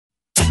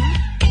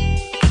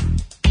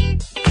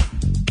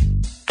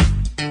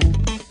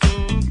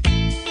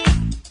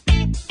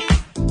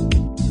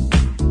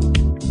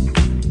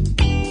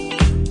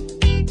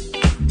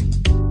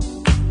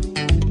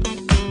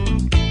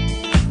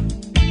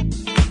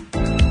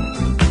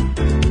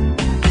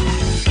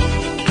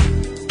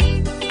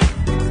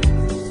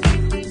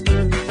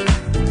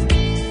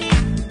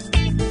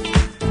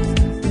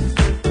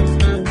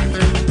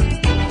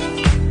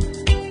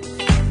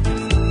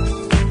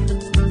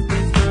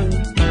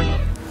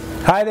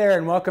Hi there,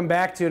 and welcome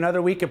back to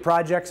another week of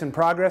projects in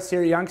progress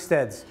here at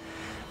Youngstedts.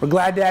 We're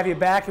glad to have you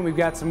back, and we've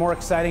got some more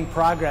exciting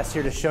progress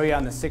here to show you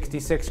on the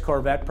 66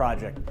 Corvette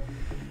project.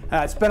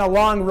 It's been a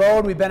long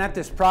road. We've been at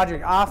this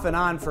project off and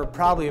on for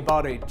probably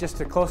about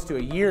just close to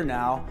a year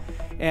now.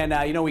 And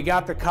you know, we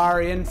got the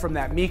car in from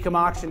that Mecum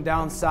auction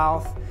down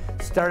south.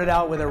 Started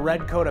out with a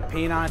red coat of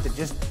paint on it that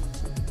just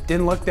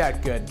didn't look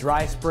that good.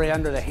 Dry spray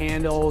under the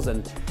handles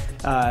and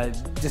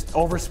just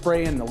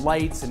overspraying the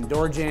lights and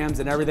door jambs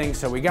and everything.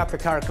 So we got the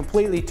car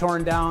completely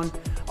torn down,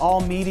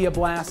 all media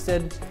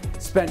blasted.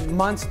 Spent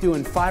months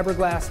doing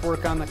fiberglass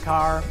work on the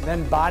car,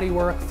 then body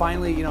work,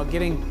 finally, you know,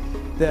 getting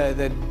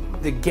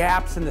the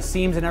gaps and the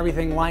seams and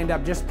everything lined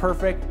up just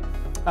perfect.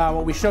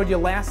 What we showed you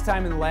last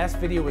time in the last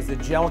video was the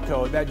gel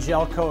coat. That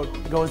gel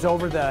coat goes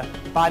over the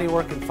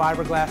bodywork and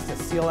fiberglass to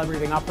seal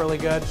everything up really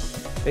good.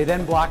 They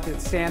then blocked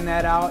it, sand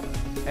that out,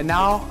 and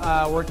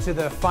now we're to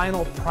the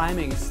final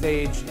priming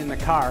stage in the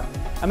car.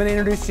 I'm going to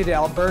introduce you to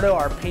Alberto,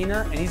 our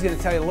painter, and he's going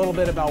to tell you a little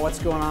bit about what's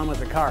going on with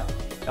the car.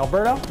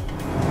 Alberto?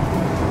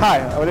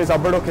 Hi, my name is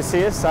Alberto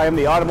Casillas. I am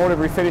the Automotive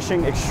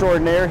Refinishing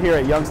Extraordinaire here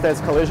at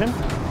Youngstedts Collision.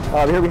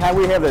 Here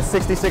we have the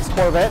 66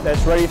 Corvette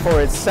that's ready for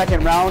its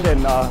second round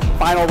and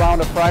final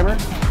round of primer.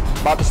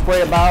 About to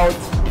spray about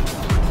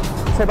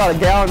a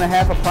gallon and a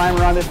half of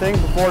primer on this thing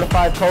for 4 to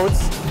 5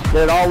 coats.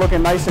 Get it all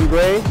looking nice and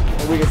gray,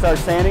 and we can start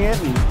sanding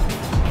it and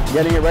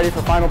getting it ready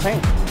for final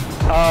paint.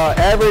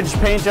 Average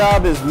paint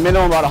job is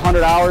minimum about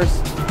 100 hours.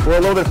 We're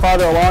a little bit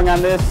farther along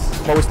on this,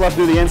 but we still have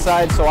to do the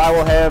inside, so I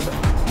will have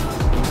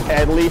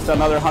at least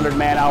another 100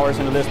 man hours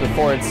into this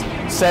before it's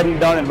said and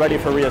done and ready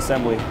for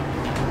reassembly.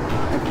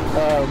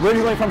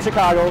 Originally from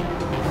Chicago,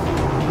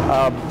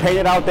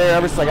 painted out there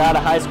ever since I got out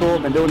of high school.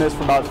 Been doing this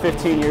for about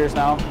 15 years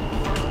now.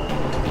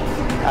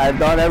 I've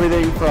done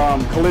everything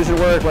from collision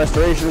work,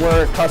 restoration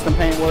work, custom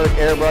paint work,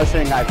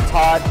 airbrushing. I've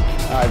taught,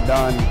 I've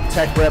done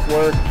tech rep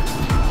work.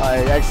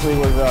 I actually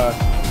was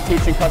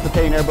teaching custom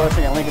painting and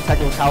airbrushing at Lincoln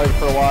Technical College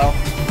for a while.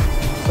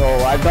 So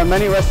I've done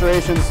many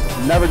restorations,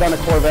 never done a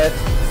Corvette,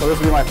 so this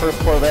will be my first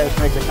Corvette, which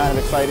makes it kind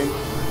of exciting.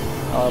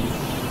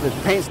 The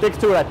paint sticks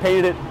to it. I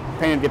painted it.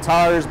 Painted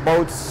guitars,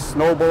 boats,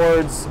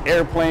 snowboards,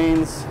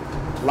 airplanes,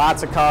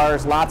 lots of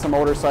cars, lots of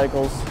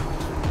motorcycles.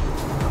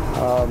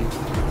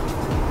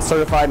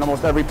 Certified in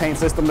almost every paint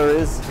system there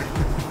is.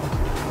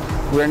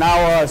 We're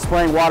now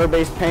spraying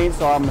water-based paint,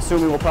 so I'm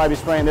assuming we'll probably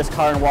be spraying this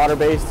car in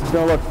water-based. It's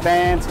going to look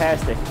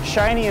fantastic.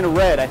 Shiny and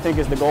red, I think,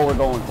 is the goal we're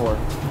going for.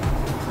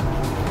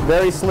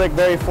 Very slick,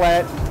 very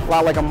flat, a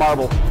lot like a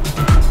marble.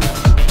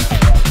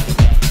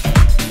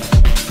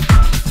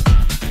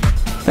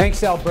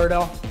 Thanks,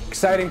 Alberto.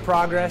 Exciting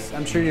progress.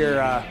 I'm sure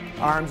your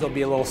arms will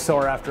be a little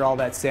sore after all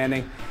that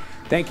sanding.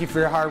 Thank you for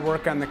your hard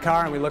work on the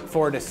car, and we look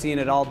forward to seeing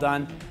it all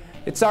done.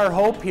 It's our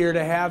hope here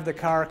to have the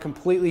car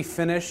completely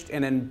finished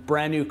and in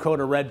brand new coat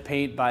of red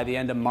paint by the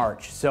end of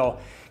March. So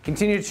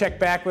continue to check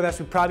back with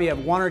us. We probably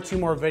have 1 or 2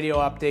 more video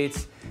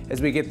updates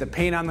as we get the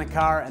paint on the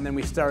car and then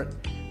we start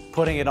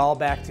putting it all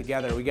back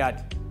together. We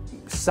got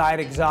side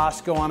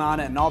exhaust going on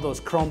it and all those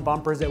chrome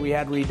bumpers that we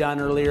had redone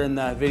earlier in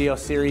the video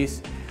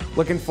series.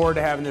 Looking forward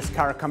to having this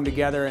car come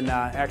together and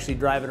actually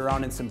drive it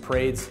around in some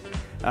parades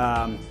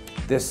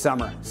this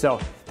summer. So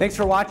thanks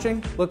for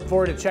watching. Look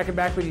forward to checking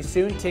back with you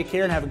soon. Take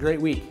care and have a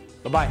great week.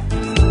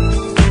 Bye-bye.